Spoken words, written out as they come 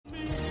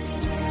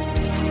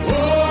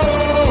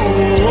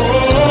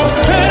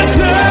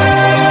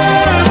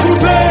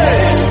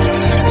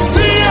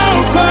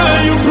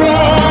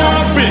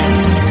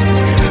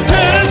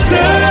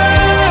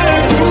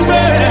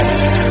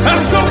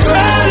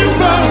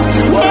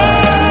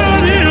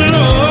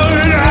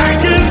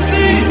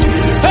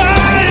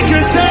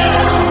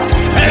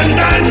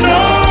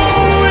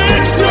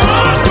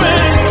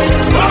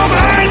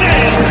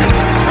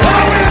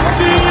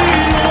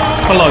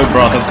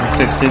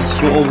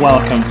sisters, you're all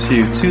welcome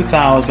to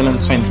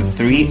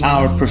 2023,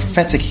 our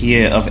prophetic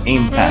year of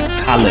impact.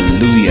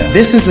 Hallelujah.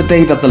 This is a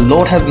day that the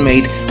Lord has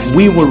made.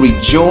 We will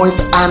rejoice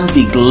and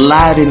be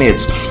glad in it.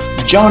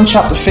 John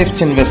chapter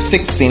 15 verse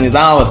 16 is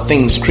our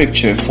theme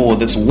scripture for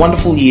this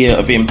wonderful year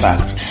of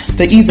impact.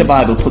 The Easy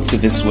Bible puts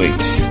it this way: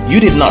 you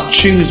did not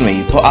choose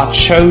me, but I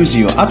chose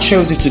you. I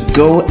chose you to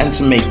go and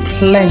to make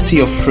plenty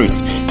of fruit.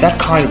 That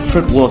kind of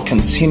fruit will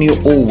continue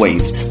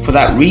always. For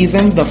that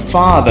reason, the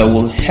Father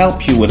will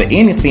help you with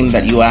anything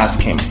that you ask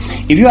Him.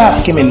 If you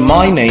ask Him in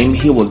my name,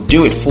 He will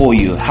do it for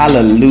you.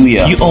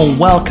 Hallelujah. You are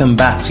welcome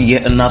back to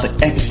yet another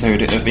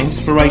episode of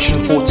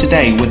Inspiration for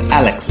Today with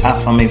Alex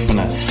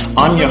Afamifuna.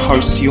 I'm your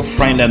host, your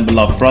friend and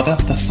beloved brother,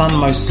 the son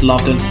most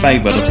loved and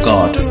favored of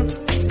God.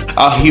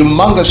 A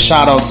humongous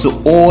shout out to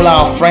all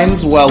our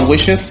friends,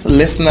 well-wishers,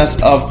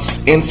 listeners of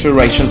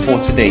Inspiration for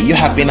Today. You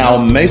have been our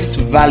most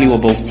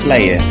valuable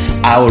player,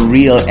 our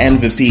real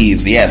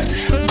MVPs. Yes,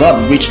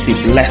 God richly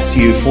bless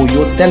you for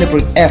your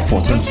deliberate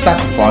effort and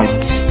sacrifice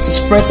to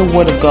spread the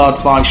word of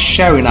God by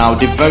sharing our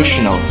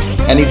devotional.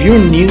 And if you're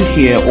new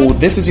here or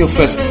this is your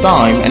first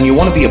time and you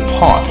want to be a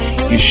part,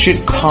 you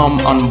should come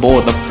on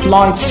board the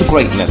flight to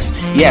greatness.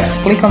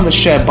 Yes, click on the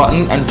share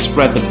button and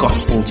spread the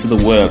gospel to the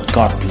world.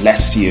 God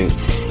bless you.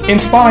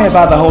 Inspired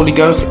by the Holy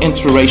Ghost,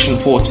 Inspiration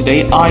for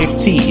Today,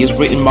 IFT is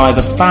written by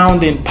the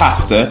founding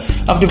pastor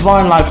of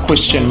Divine Life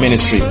Christian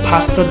Ministry,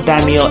 Pastor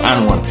Daniel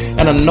Anwan,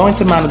 an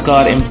anointed man of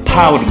God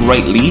empowered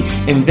greatly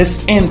in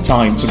this end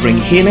time to bring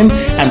healing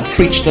and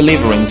preach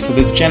deliverance to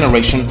this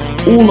generation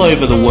all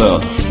over the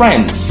world.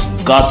 Friends,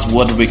 God's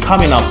word will be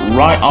coming up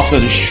right after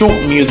the short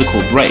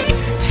musical break.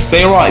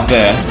 Stay right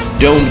there,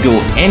 don't go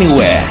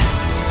anywhere.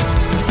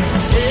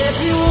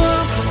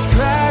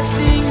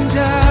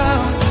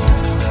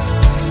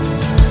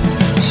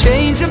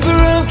 Chains are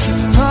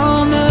broken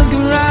on the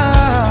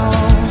ground.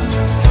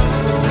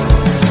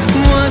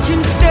 What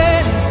can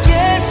stand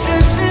against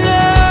us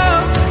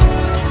now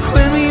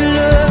when we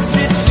look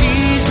to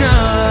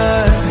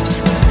Jesus?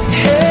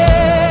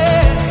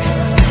 Hey,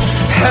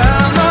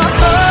 how my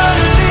heart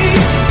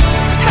beats,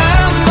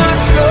 how my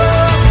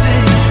soul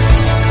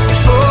sings,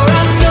 for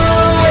I know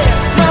where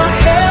my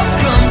help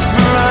comes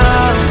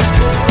from.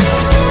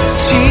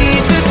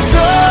 Jesus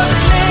taught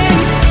me,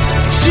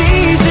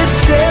 Jesus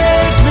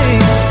saved me.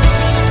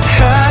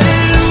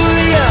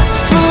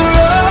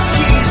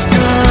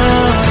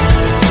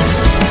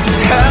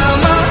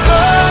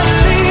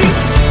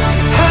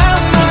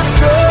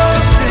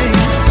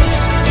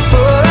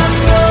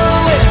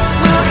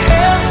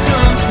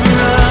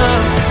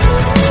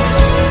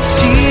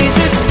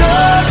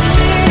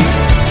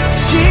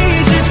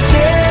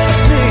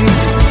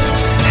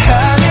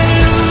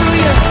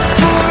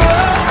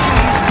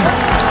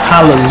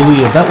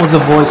 Hallelujah. That was the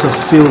voice of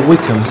Phil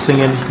Wickham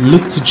singing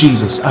Look to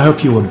Jesus. I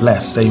hope you were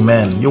blessed.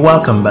 Amen. You're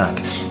welcome back.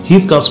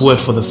 Here's God's word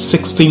for the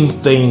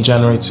 16th day in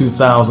January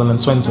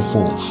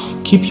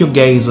 2024. Keep your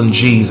gaze on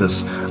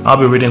Jesus. I'll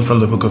be reading from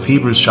the book of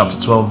Hebrews chapter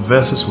 12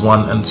 verses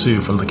 1 and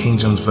 2 from the King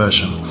James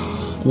Version.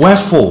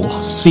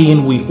 Wherefore,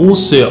 seeing we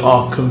also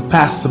are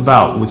compassed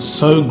about with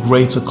so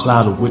great a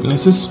cloud of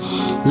witnesses,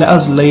 let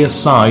us lay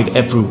aside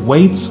every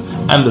weight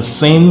and the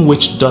sin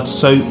which doth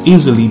so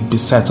easily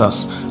beset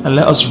us, and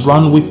let us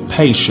run with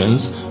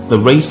patience the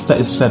race that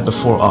is set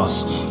before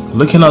us,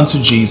 looking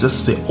unto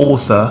Jesus, the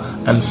author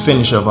and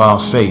finisher of our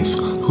faith,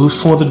 who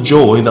for the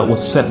joy that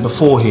was set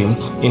before him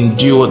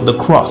endured the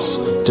cross,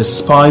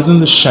 despising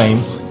the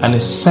shame, and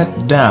is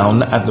set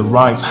down at the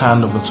right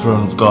hand of the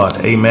throne of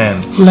God.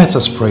 Amen. Let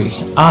us pray.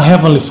 Our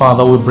Heavenly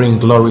Father, we bring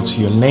glory to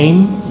your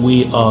name.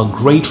 We are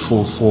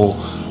grateful for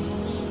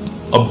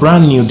a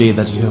brand new day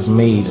that you have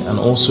made, and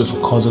also for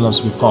causing us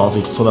to be part of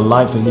it, for the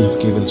life that you have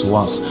given to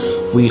us.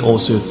 We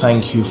also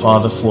thank you,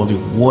 Father, for the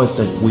word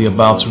that we are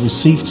about to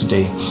receive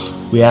today.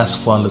 We ask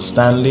for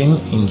understanding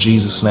in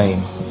Jesus'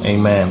 name.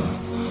 Amen.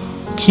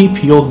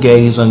 Keep your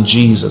gaze on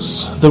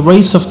Jesus. The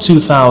race of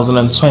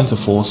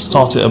 2024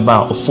 started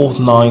about a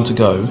fortnight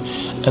ago,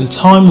 and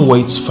time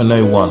waits for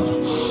no one.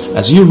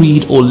 As you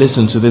read or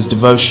listen to this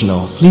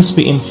devotional, please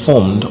be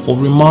informed or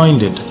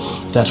reminded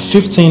that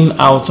 15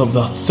 out of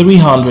the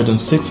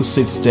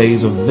 366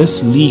 days of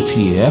this leap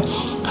year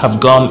have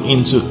gone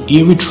into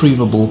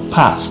irretrievable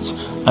past,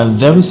 and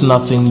there is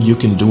nothing you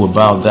can do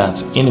about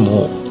that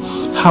anymore.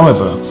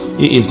 However,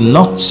 it is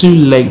not too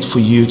late for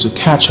you to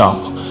catch up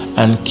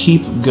and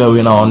keep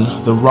going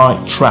on the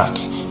right track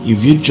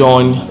if you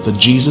join the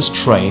Jesus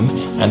train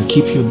and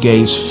keep your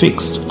gaze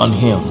fixed on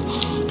Him,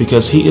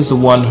 because He is the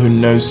one who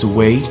knows the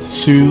way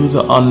through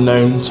the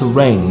unknown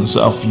terrains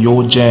of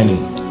your journey.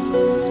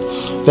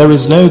 There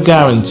is no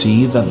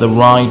guarantee that the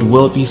ride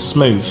will be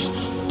smooth,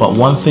 but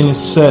one thing is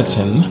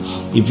certain: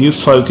 if you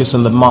focus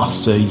on the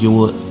Master, you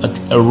will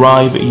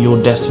arrive at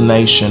your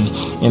destination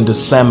in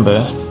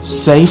December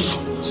safe,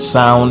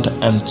 sound,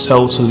 and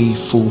totally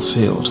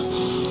fulfilled.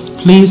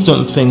 Please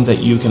don't think that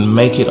you can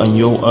make it on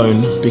your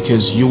own,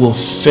 because you will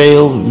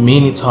fail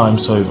many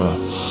times over.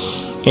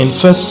 In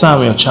 1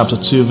 Samuel chapter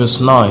 2 verse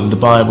 9, the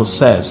Bible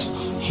says,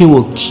 He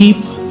will keep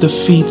the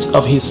feet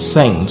of His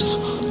saints,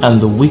 and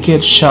the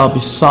wicked shall be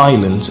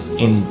silent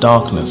in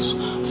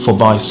darkness, for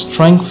by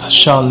strength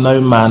shall no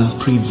man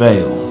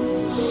prevail.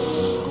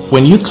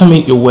 When you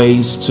commit your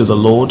ways to the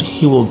Lord,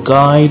 He will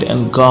guide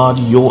and guard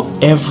your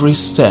every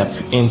step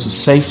into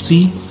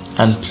safety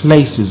and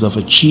places of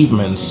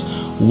achievements,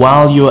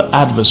 while your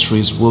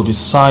adversaries will be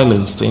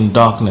silenced in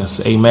darkness.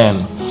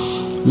 Amen.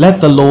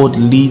 Let the Lord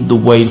lead the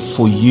way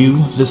for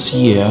you this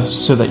year,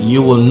 so that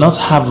you will not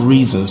have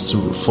reasons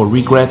for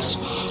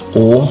regrets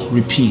or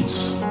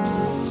repeats.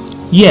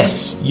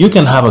 Yes, you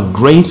can have a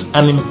great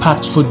and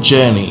impactful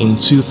journey in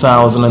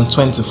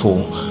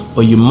 2024,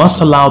 but you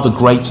must allow the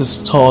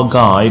greatest tour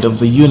guide of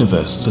the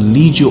universe to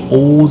lead you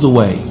all the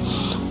way.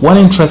 One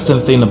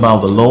interesting thing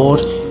about the Lord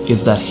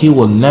is that He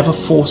will never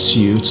force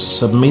you to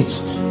submit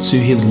to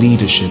His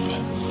leadership.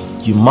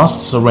 You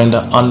must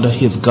surrender under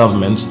His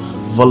government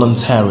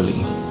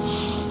voluntarily.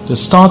 The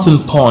starting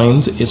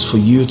point is for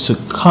you to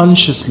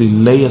consciously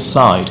lay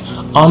aside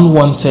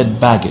unwanted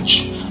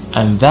baggage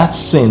and that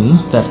sin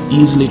that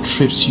easily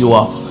trips you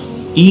up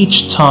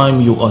each time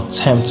you are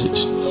tempted.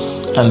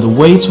 And the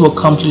way to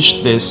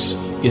accomplish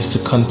this is to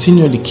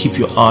continually keep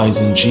your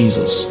eyes on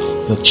Jesus,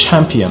 the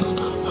champion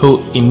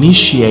who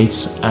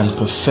initiates and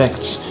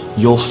perfects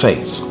your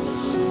faith.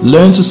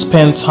 Learn to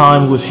spend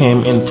time with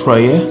Him in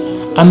prayer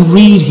and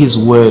read His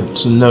word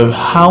to know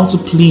how to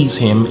please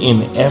Him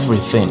in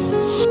everything.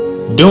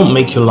 Don't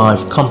make your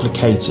life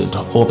complicated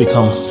or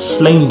become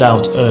flamed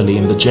out early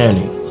in the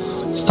journey.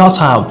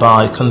 Start out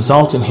by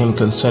consulting Him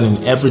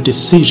concerning every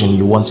decision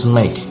you want to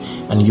make,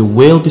 and you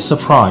will be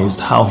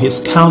surprised how His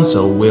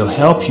counsel will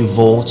help you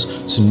vault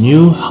to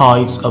new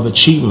heights of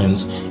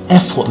achievement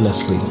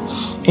effortlessly.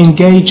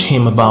 Engage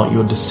Him about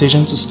your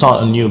decision to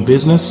start a new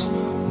business,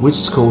 which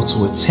school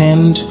to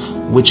attend,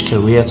 which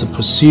career to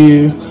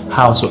pursue,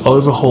 how to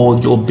overhaul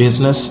your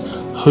business,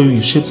 who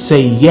you should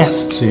say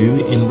yes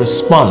to in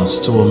response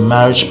to a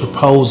marriage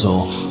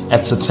proposal,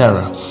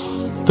 etc.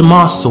 The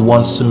Master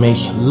wants to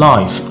make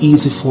life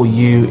easy for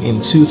you in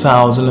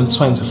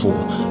 2024.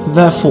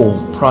 Therefore,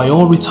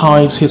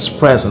 prioritize His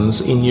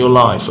presence in your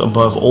life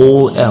above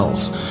all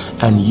else,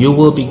 and you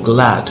will be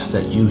glad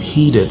that you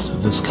heeded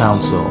this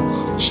counsel.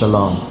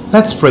 Shalom.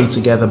 Let's pray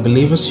together,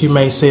 believers. You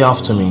may say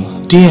after me,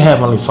 Dear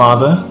Heavenly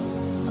Father,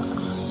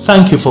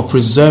 thank you for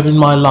preserving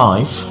my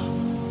life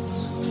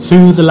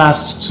through the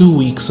last 2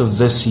 weeks of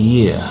this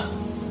year.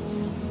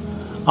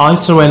 I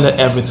surrender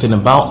everything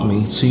about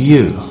me to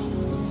you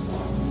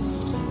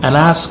and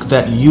ask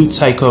that you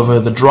take over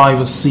the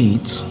driver's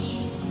seat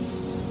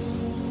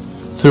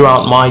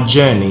throughout my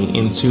journey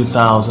in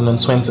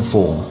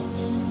 2024.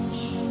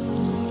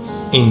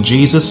 In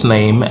Jesus'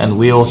 name, and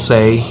we all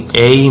say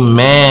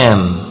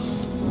Amen.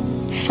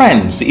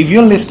 Friends, if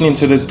you're listening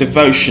to this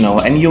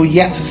devotional and you're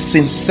yet to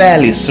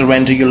sincerely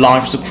surrender your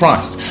life to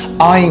Christ,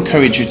 I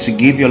encourage you to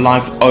give your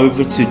life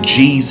over to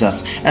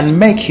Jesus and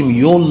make Him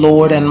your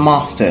Lord and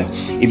Master.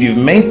 If you've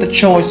made the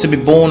choice to be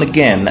born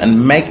again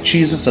and make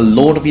Jesus the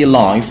Lord of your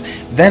life,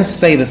 then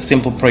say the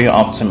simple prayer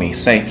after me.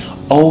 Say,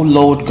 "O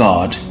Lord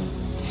God,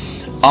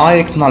 I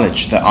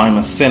acknowledge that I'm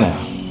a sinner.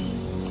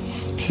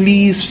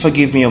 Please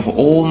forgive me of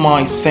all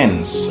my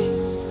sins.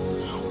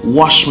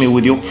 Wash me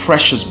with your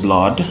precious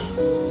blood.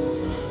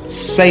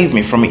 Save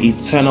me from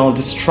eternal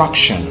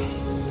destruction.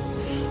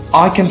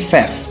 I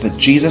confess that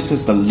Jesus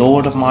is the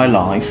Lord of my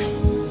life,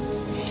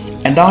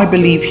 and I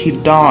believe He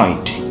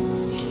died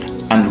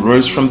and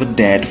rose from the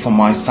dead for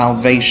my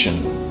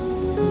salvation.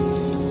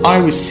 I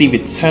receive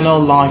eternal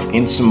life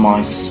into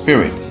my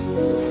spirit.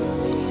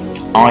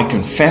 I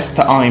confess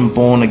that I am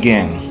born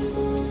again.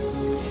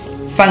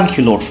 Thank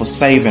you, Lord, for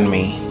saving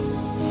me.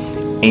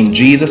 In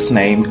Jesus'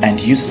 name," and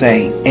you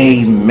say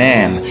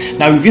Amen.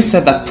 Now, if you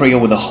said that prayer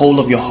with the whole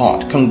of your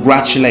heart,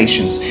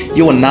 congratulations,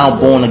 you are now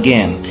born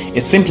again.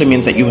 It simply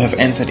means that you have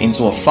entered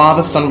into a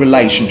father-son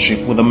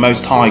relationship with the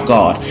Most High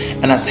God.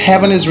 And as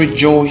heaven is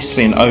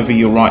rejoicing over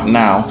you right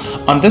now,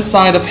 on this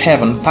side of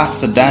heaven,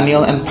 Pastor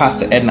Daniel and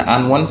Pastor Edna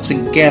Anwan,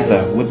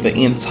 together with the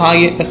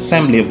entire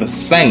assembly of the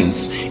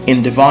saints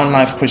in Divine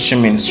Life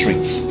Christian Ministry,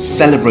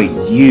 celebrate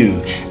you.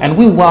 And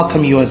we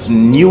welcome you as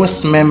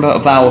newest member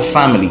of our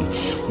family.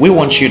 We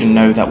want you to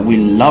know that we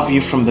love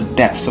you from the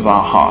depths of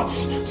our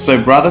hearts. So,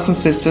 brothers and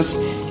sisters,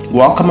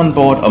 welcome on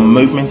board a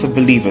movement of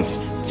believers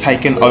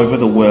taking over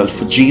the world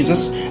for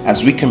Jesus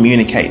as we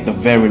communicate the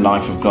very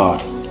life of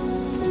God.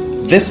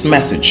 This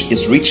message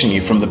is reaching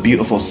you from the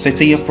beautiful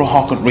city of Port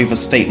Harcourt, Rivers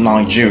State,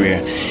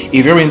 Nigeria.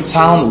 If you're in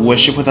town,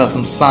 worship with us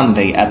on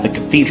Sunday at the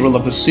Cathedral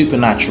of the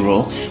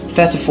Supernatural,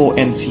 34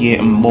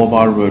 NTA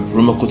Mobile Road,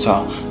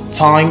 Rumukuta.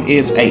 Time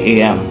is 8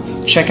 a.m.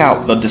 Check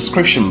out the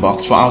description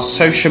box for our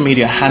social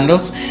media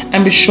handles,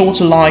 and be sure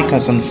to like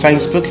us on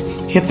Facebook,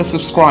 hit the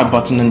subscribe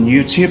button on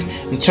YouTube,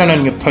 and turn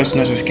on your post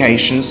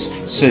notifications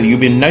so you'll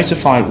be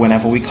notified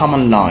whenever we come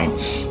online.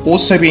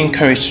 Also, be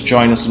encouraged to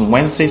join us on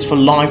Wednesdays for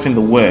Life in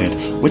the Word,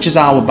 which is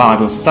our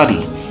Bible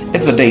study.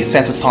 It's a day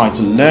set aside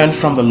to learn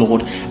from the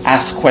Lord,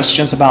 ask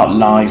questions about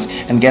life,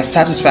 and get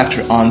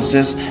satisfactory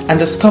answers, and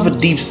discover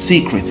deep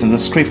secrets in the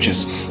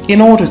scriptures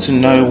in order to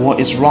know what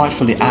is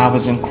rightfully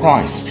ours in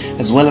Christ,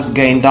 as well as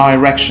gain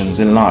directions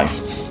in life.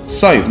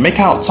 So make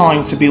out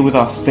time to be with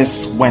us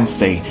this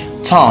Wednesday.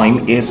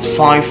 Time is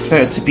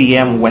 5:30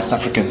 p.m. West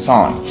African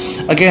time.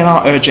 Again,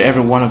 I urge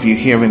every one of you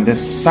hearing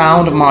this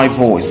sound of my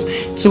voice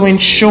to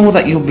ensure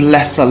that you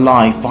bless a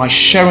life by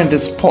sharing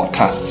this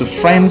podcast to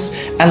friends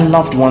and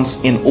loved ones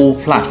in all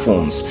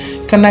platforms.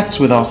 Connect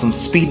with us on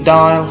speed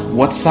dial,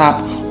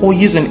 WhatsApp, or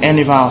using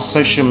any of our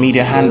social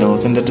media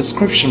handles in the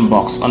description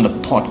box on the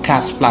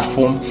podcast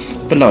platform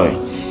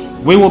below.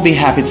 We will be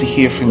happy to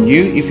hear from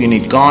you if you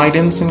need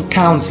guidance and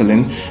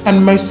counseling,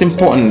 and most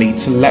importantly,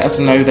 to let us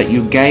know that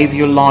you gave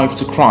your life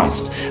to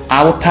Christ.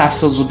 Our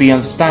pastors will be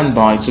on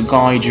standby to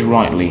guide you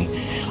rightly.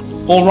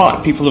 All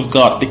right, people of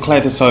God,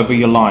 declare this over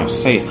your lives.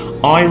 Say,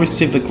 I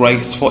receive the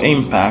grace for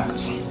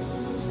impact,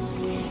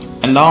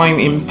 and I am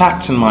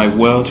impacting my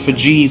world for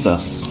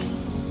Jesus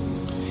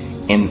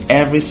in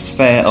every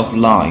sphere of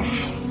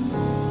life.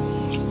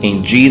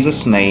 In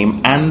Jesus' name,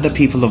 and the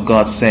people of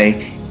God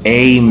say,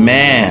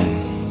 Amen.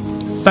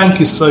 Thank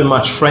you so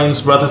much,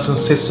 friends, brothers and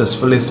sisters,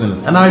 for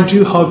listening, and I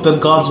do hope that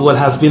God's word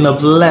has been a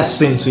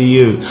blessing to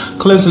you.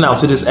 Closing out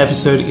to this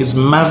episode is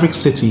Maverick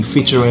City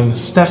featuring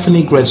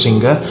Stephanie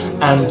Gretchinger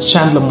and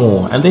Chandler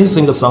Moore, and they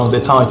sing a song they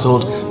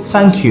titled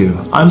Thank You.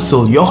 I'm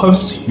still your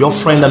host, your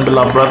friend and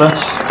beloved brother,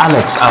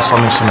 Alex Alpha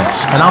Missioner,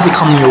 and I'll be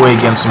coming your way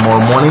again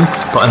tomorrow morning,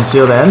 but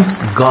until then,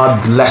 God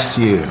bless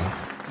you.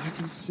 I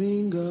can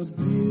sing a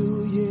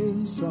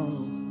billion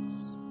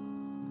songs,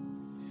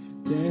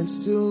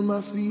 dance till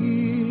my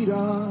feet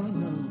are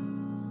numb,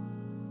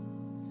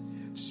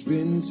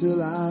 spin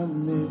till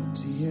I'm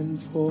empty and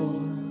poor,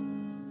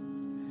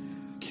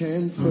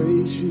 can't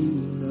praise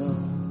you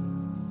enough.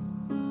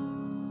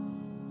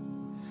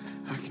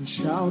 I can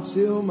shout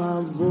till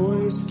my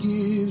voice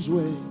gives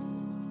way,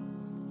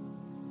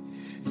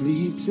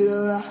 leap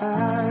till I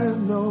have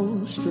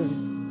no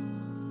strength,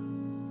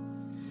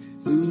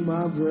 lose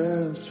my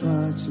breath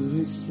trying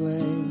to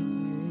explain.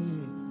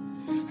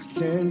 I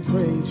can't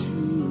praise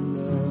you enough.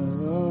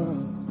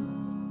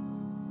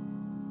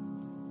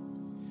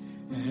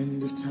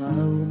 And if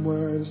time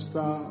were to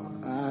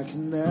stop, I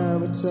can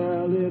never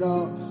tell it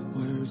all.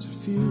 Words are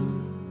few,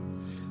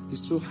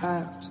 this will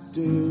have to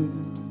do.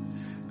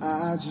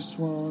 I just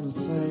wanna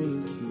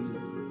thank you.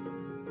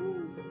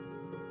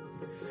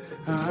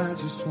 I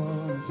just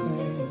wanna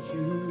thank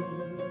you.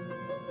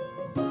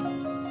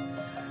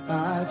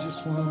 I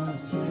just wanna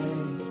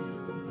thank you.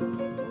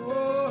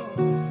 Oh,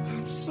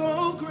 I'm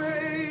so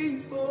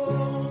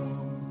grateful.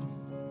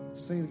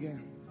 Sing it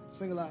again.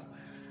 Sing it loud.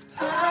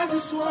 I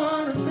just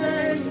wanna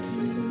thank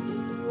you.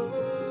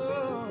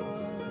 Oh,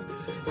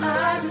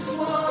 I just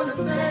wanna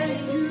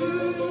thank you.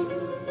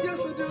 Yes,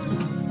 I do.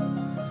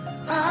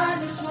 I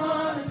just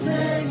wanna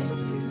thank you.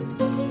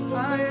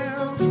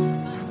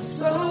 I'm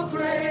so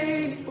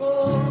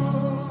grateful.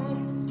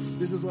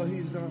 This is what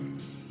he's done.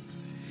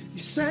 You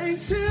sang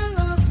till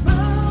I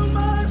found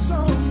my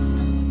song.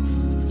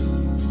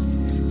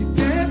 You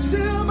danced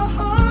till my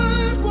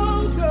heart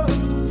woke up.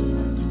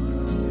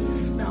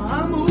 Now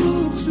I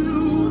move to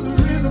the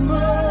rhythm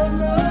of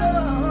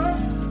love.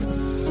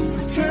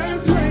 I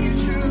can't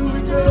praise you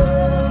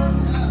enough.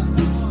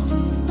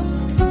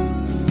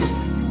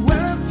 You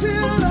wept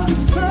till I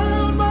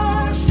found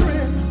my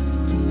strength.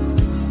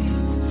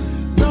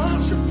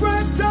 Lost your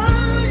breath,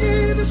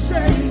 dying to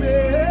save me.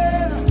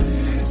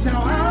 Now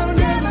I'll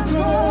never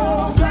go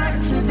back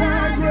to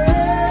that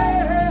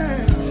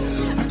grave.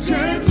 I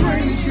can't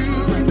praise you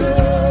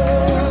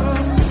enough.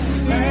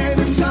 And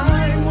if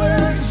time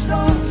were to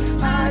stop,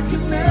 I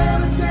can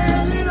never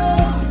tell it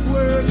all.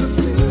 Words are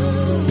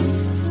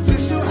few,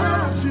 this you'll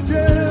have to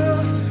do.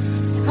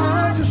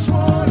 I just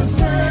wanna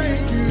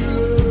thank you.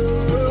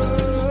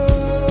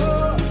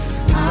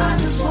 I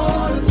just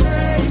wanna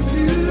thank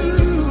you.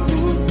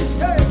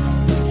 Hey,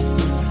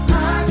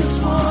 I just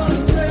wanna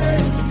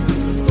thank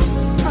you.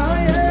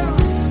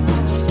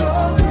 I'm so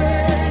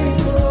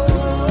grateful.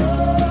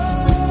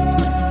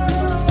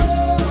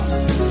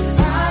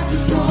 I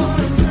just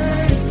wanna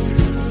thank you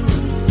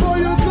for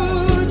your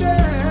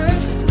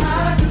goodness.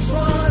 I just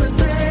wanna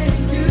thank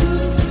you,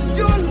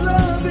 your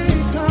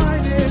loving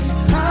kindness.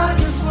 I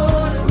just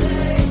wanna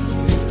thank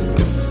you.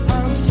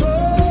 I'm so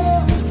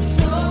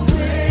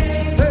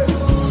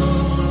grateful.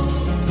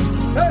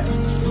 Hey,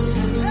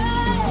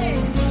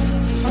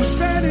 I'm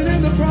standing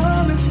in the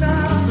promise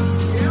now.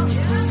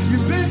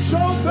 You've been so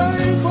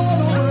faithful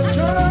on a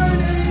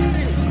journey.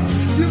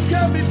 You've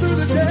kept me through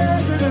the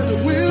desert and the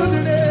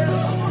wilderness.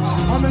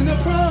 I'm in the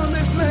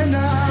promised land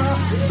now.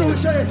 So we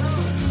say,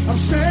 I'm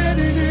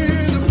standing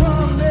in the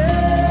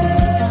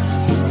promise,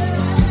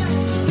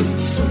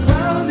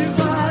 surrounded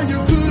by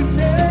your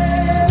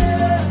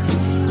goodness.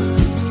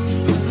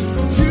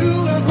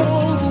 You have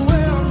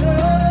overwhelmed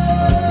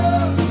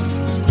us.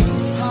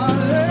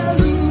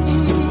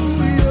 Hallelujah.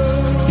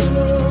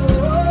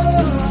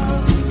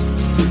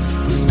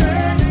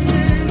 Standing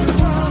in the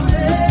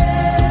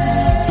promise.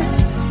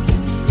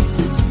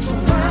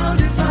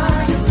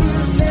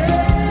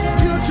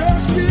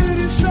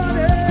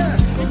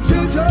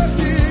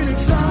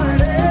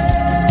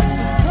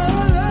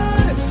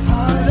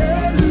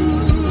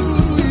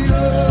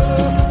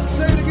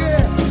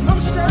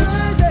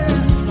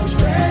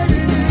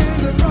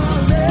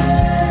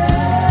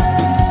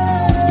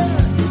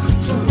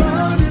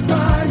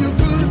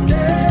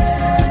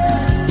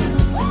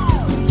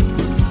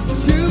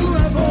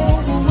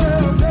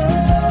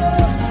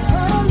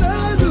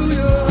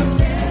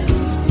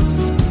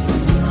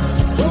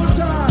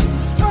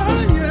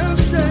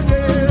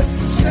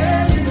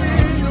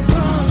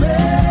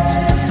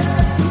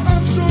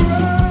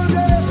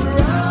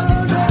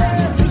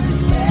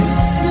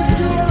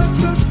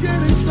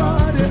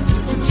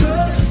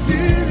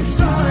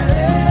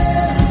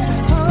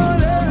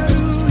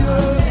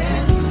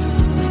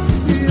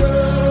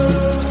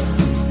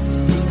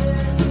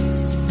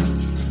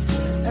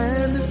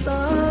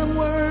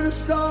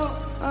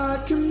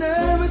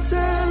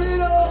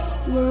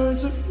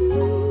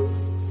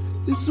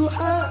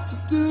 have to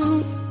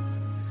do.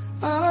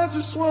 I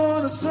just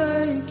want to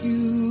thank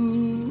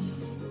you.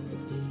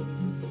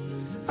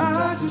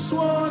 I just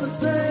want to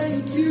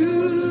thank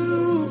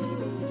you.